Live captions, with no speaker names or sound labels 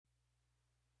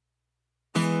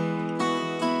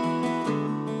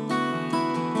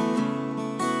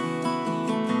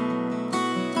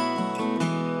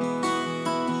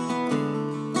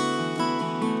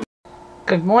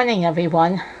Good morning,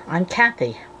 everyone. I'm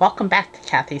Kathy. Welcome back to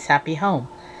Kathy's Happy Home.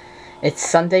 It's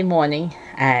Sunday morning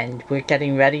and we're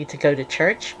getting ready to go to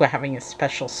church. We're having a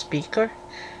special speaker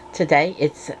today.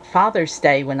 It's Father's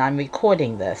Day when I'm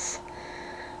recording this.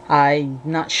 I'm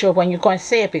not sure when you're going to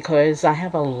see it because I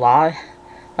have a lot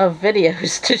of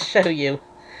videos to show you.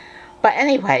 But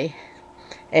anyway,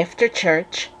 after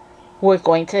church, we're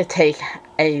going to take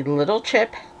a little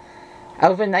trip,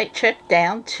 overnight trip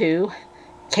down to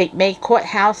Cape May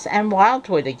Courthouse and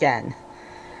Wildwood again.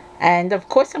 And of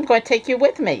course I'm going to take you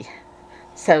with me.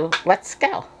 So let's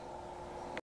go.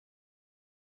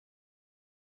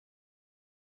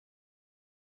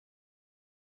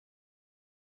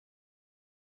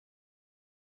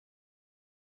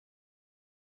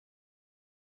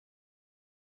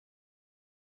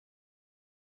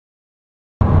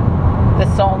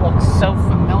 This all looks so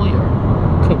familiar.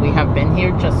 Could we have been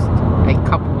here just a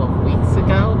couple of weeks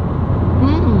ago?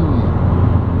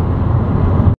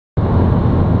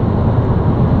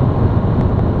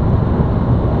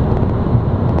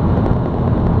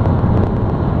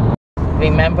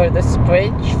 Remember this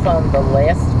bridge from the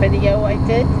last video I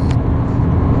did?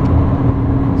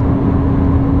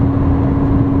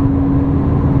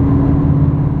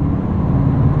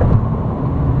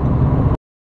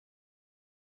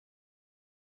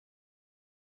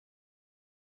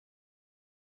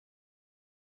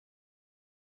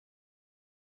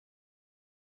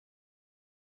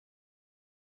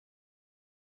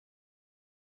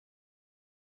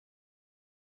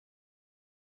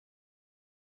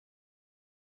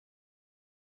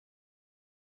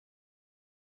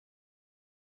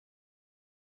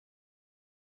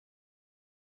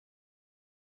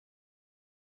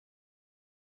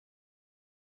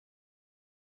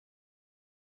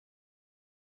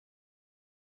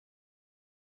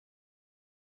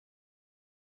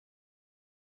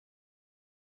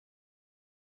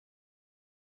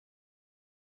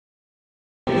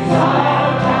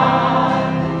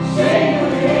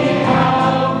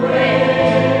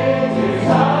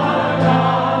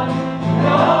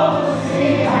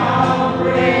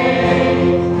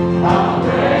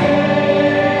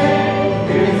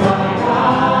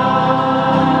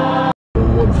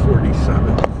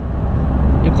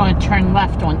 You're going to turn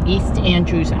left on East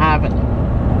Andrews Avenue.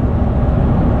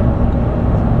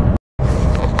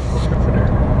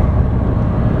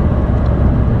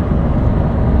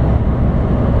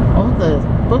 All the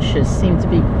bushes seem to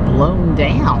be blown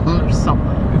down or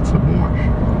something. It's a marsh.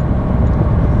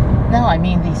 No, I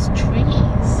mean these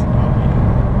trees.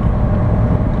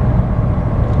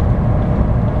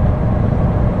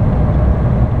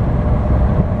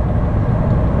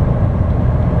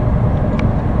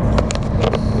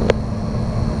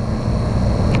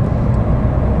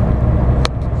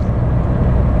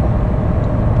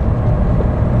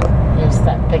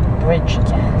 Big bridge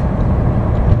again.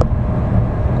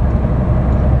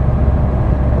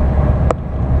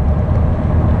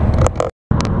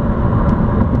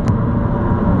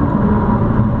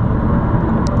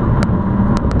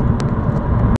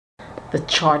 The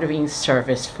chartering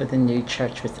service for the new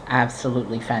church was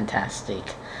absolutely fantastic.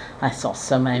 I saw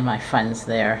so many of my friends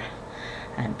there,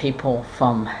 and people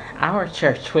from our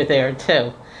church were there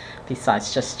too,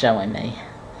 besides just Joe and me.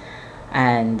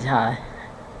 And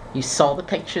you saw the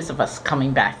pictures of us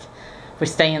coming back. We're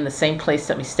staying in the same place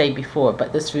that we stayed before,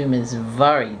 but this room is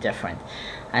very different.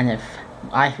 And if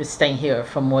I was staying here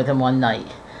for more than one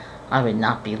night, I would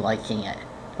not be liking it.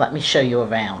 Let me show you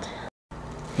around.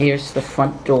 Here's the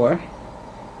front door.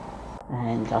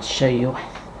 And I'll show you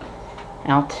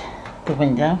out the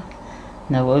window.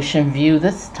 No ocean view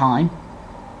this time.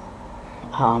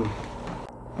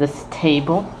 This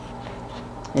table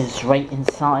is right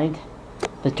inside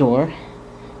the door,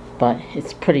 but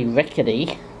it's pretty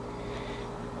rickety.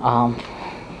 The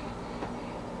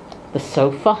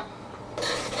sofa,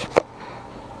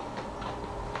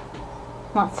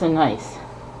 not so nice.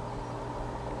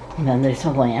 And then there's a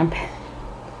lamp.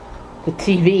 The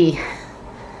TV,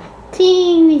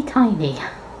 teeny tiny.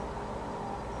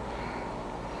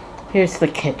 Here's the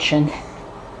kitchen.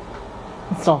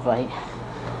 It's all right.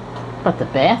 But the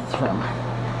bathroom,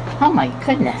 oh my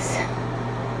goodness.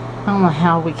 I don't know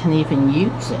how we can even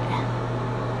use it.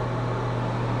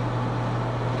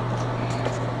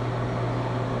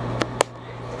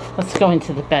 Let's go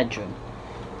into the bedroom.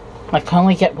 I can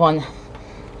only get one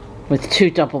with 2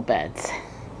 double beds.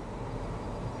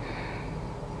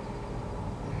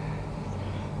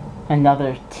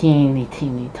 Another teeny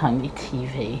tiny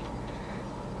TV.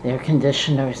 The air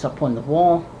conditioner is up on the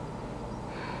wall.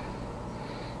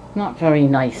 Not very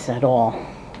nice at all.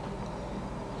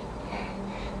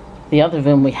 The other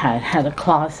room we had a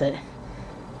closet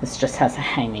This just has a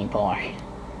hanging bar.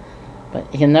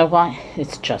 But you know what?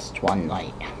 It's just one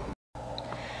night.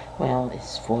 Well,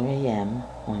 it's 4 a.m.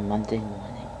 on Monday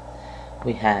morning.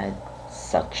 We had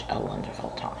such a wonderful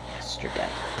time yesterday.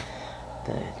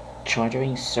 The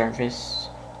chartering service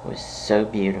was so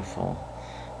beautiful.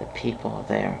 The people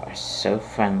there are so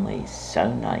friendly,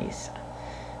 so nice.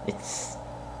 It's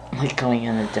like going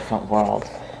in a different world.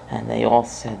 And they all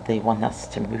said they want us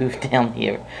to move down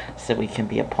here so we can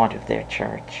be a part of their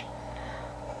church.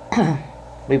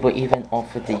 We were even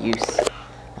offered the use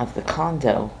of the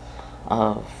condo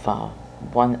of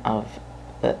one of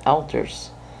the elders,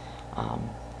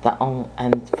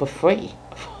 and for free,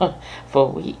 for a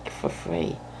week, for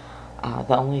free.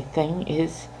 The only thing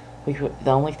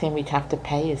we'd have to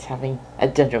pay is having a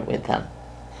dinner with them,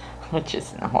 which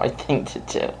is a hard thing to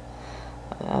do.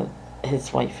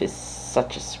 His wife is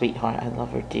such a sweetheart. I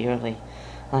love her dearly.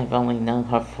 I've only known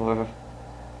her for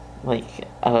like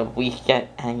a week at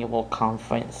annual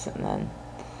conference, and then,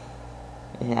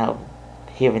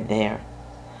 here and there.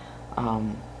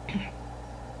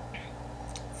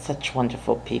 Such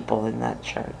wonderful people in that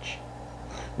church.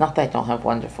 Not that I don't have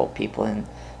wonderful people in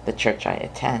the church I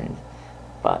attend,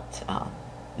 but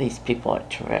these people are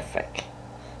terrific.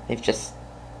 They've just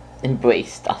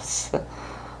embraced us.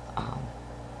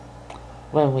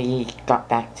 When we got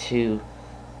back to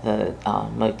the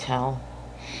motel,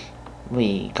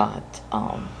 we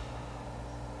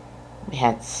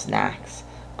had snacks,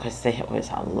 because there was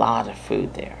a lot of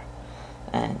food there,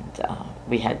 and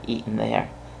we had eaten there,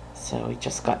 so we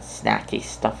just got snacky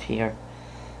stuff here,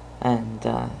 and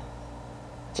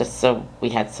just so we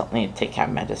had something to take our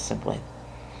medicine with.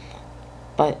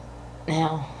 But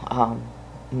now,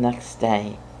 next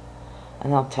day,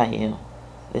 and I'll tell you,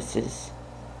 this is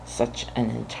such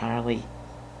an entirely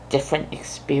different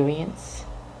experience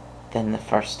than the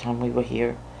first time we were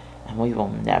here, and we will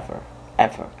never,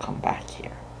 ever come back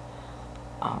here.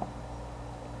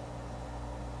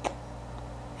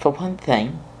 For one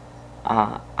thing,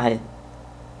 I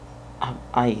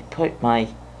put my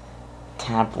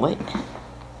tablet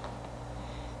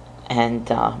and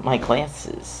my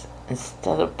glasses,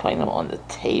 instead of putting them on the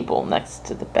table next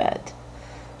to the bed,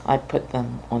 I put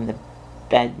them on the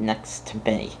bed next to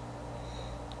me,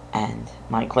 and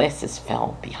my glasses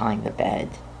fell behind the bed,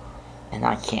 and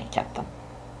I can't get them.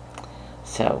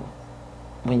 So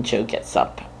when Joe gets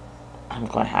up, I'm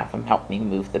going to have him help me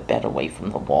move the bed away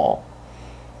from the wall.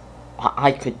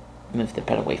 I could move the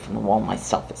bed away from the wall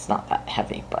myself, it's not that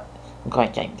heavy, but I'm going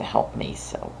to get him to help me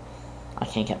so I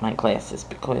can get my glasses,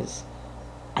 because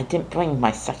I didn't bring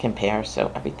my second pair, so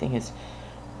everything is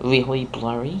really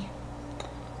blurry.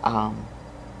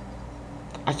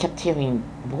 I kept hearing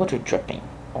water dripping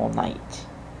all night.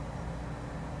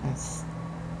 I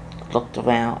looked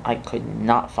around, I could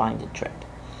not find a drip.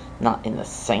 Not in the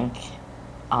sink,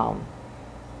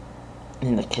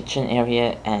 in the kitchen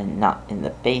area, and not in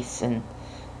the basin,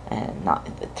 and not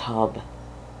in the tub.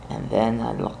 And then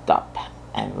I looked up,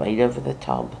 and right over the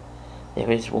tub, there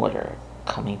is water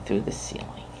coming through the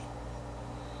ceiling.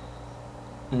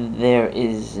 There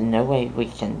is no way we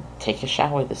can take a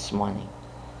shower this morning,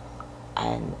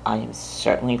 and I am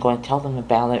certainly going to tell them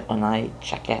about it when I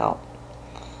check out.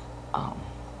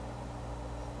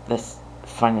 This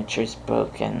furniture's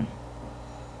broken.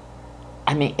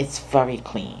 I mean, it's very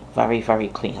clean, very, very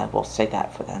clean, I will say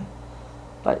that for them.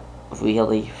 But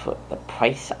really, for the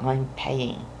price I'm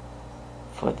paying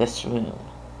for this room,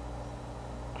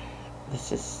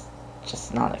 this is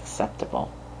just not acceptable.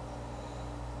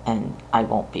 And I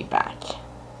won't be back.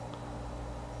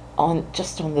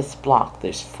 Just on this block,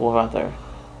 there's 4 other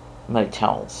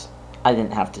motels. I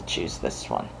didn't have to choose this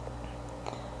one.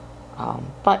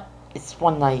 But it's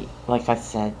one night, like I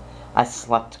said, I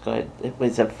slept good. It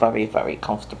was a very, very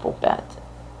comfortable bed.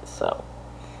 So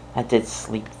I did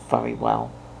sleep very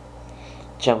well.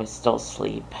 Joe is still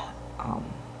asleep. I'm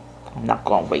not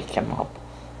going to wake him up.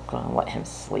 I'm going to let him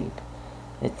sleep.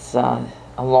 It's a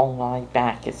long ride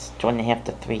back. It's 2.5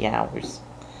 to 3 hours.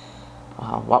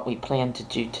 What we plan to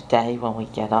do today when we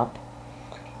get up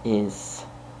is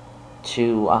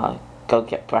to go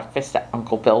get breakfast at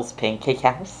Uncle Bill's Pancake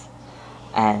House,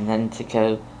 and then to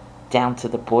go down to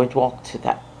the boardwalk to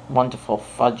that wonderful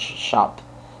fudge shop,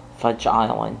 Fudge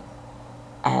Island,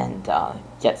 and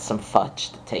get some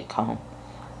fudge to take home.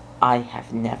 I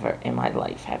have never in my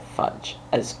life had fudge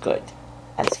as good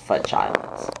as Fudge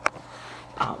Island's.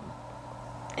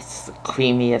 It's the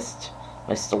creamiest,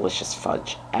 most delicious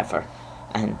fudge ever.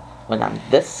 And when I'm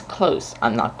this close,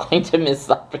 I'm not going to miss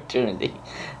the opportunity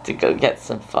to go get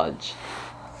some fudge.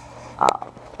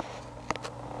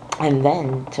 And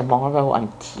then tomorrow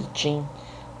I'm teaching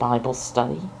Bible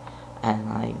study, and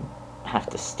I have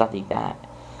to study that.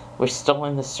 We're still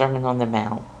in the Sermon on the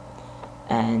Mount,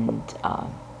 and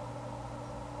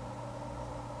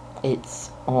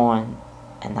it's on,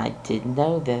 and I didn't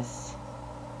know this.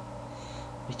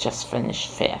 We just finished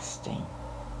fasting,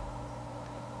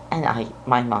 and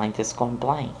my mind has gone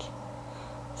blank.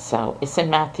 So it's in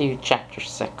Matthew chapter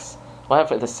 6,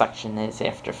 whatever the section is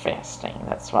after fasting.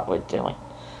 That's what we're doing.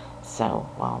 So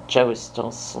while Joe is still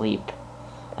asleep,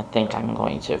 I think I'm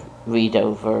going to read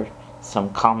over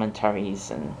some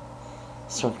commentaries and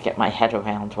sort of get my head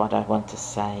around what I want to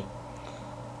say.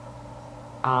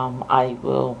 I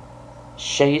will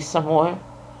show you some more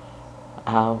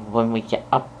when we get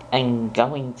up and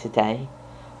going today,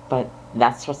 but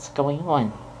that's what's going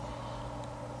on.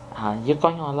 You're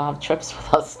going on a lot of trips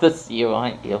with us this year,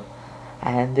 aren't you?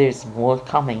 And there's more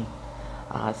coming.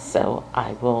 So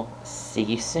I will see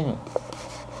you soon.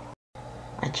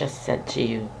 I just said to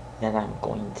you that I'm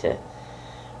going to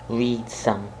read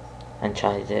some and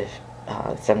try to,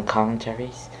 some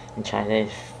commentaries and try to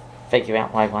figure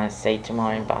out what I want to say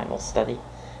tomorrow in Bible study.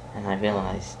 And I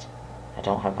realized I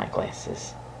don't have my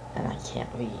glasses and I can't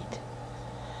read.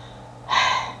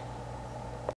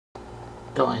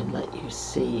 Thought I'd let you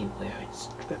see where it's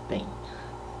dripping.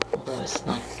 Although it's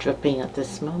not dripping at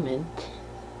this moment,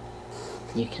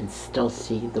 you can still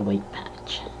see the white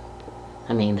patch.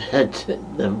 I mean,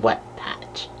 the wet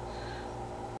patch.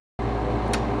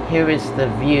 Here is the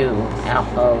view out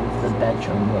of the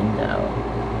bedroom window.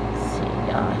 See,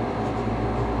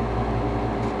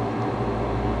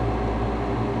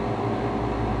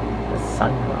 the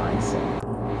sun rising.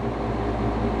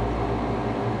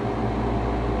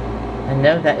 And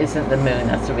no, that isn't the moon,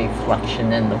 that's a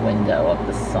reflection in the window of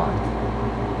the sun.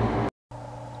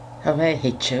 Oh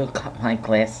hey, Joe got my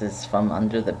glasses from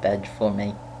under the bed for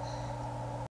me.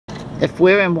 If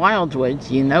we're in Wildwood,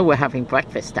 you know we're having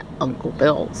breakfast at Uncle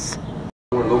Bill's.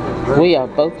 We are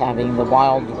both having the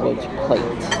Wildwood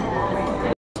plate.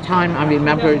 This time I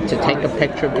remembered to take a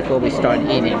picture before we start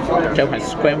eating. Joe has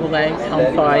scrambled eggs,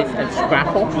 home fries, and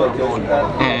scrapple,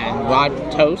 and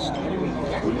rod toast.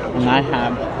 And I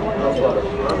have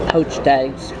poached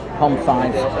eggs, home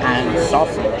fries, and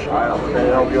sausage.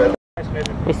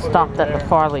 We stopped at the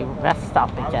Farley rest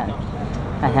stop again,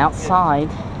 and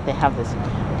outside they have this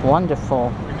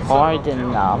wonderful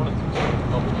garden,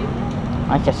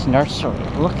 I guess nursery.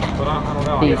 Look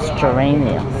at these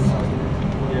geraniums.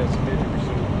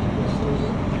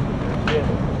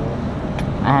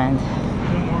 And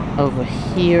over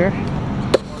here,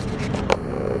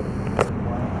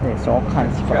 there's all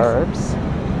kinds of herbs.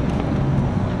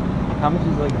 How much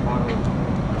is like a bottle?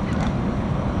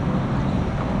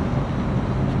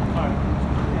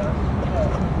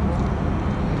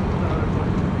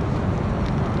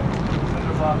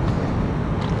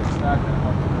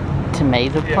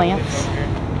 Tomato plants.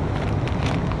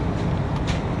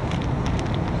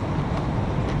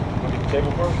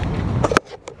 Table first?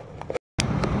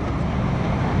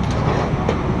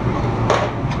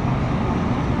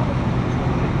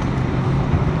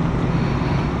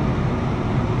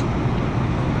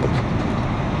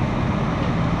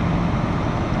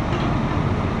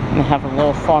 We have a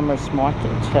little farmer's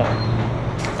market too.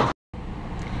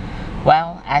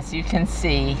 Well, as you can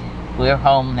see, we're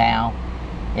home now.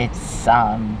 It's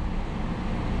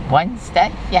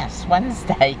Wednesday? Yes,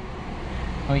 Wednesday.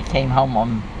 We came home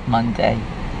on Monday.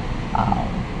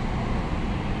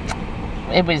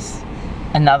 It was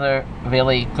another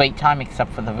really great time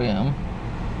except for the room.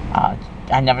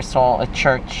 I never saw a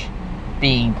church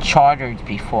being chartered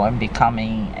before and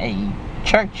becoming a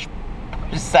church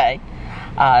per se.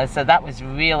 So that was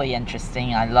really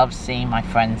interesting. I love seeing my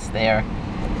friends there.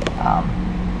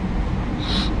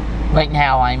 Right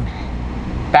now I'm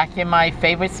back in my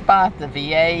favorite spot, the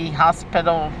VA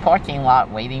hospital parking lot,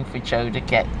 waiting for Joe to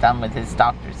get done with his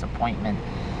doctor's appointment.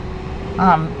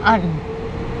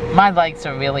 My legs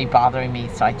are really bothering me,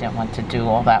 so I didn't want to do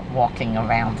all that walking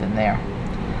around in there.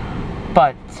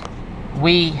 But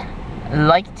we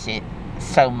liked it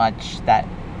so much that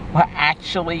we're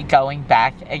actually going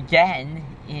back again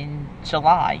in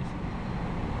July.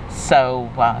 So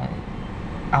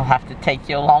I'll have to take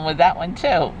you along with that one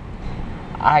too.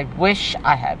 I wish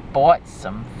I had bought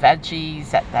some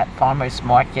veggies at that farmer's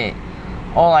market.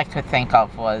 All I could think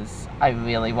of was, I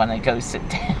really want to go sit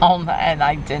down, and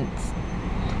I didn't.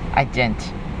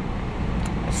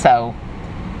 So,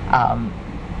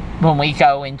 when we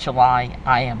go in July,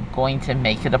 I am going to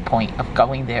make it a point of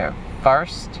going there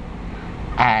first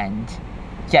and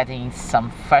getting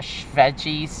some fresh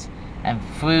veggies and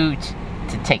fruit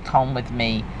to take home with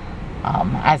me.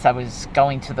 As I was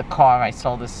going to the car, I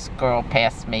saw this girl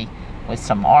pass me with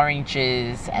some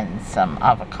oranges and some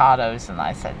avocados, and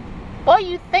I said, "What are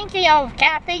you thinking of,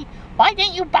 Kathy? Why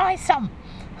didn't you buy some?"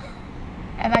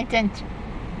 And I didn't.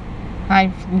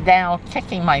 I'm now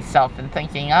kicking myself and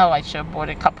thinking, oh, I should have bought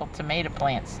a couple tomato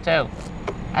plants too.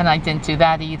 And I didn't do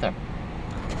that either.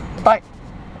 But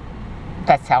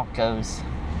that's how it goes.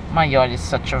 My yard is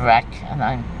such a wreck, and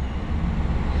I'm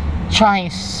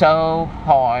trying so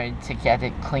hard to get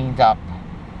it cleaned up,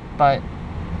 but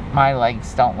my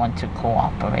legs don't want to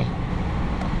cooperate.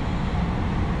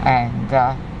 And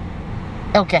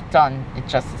it'll get done.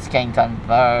 It's getting done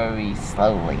very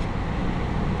slowly.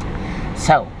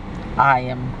 So I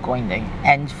am going to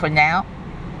end for now.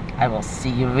 I will see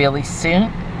you really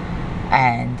soon,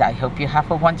 and I hope you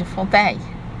have a wonderful day.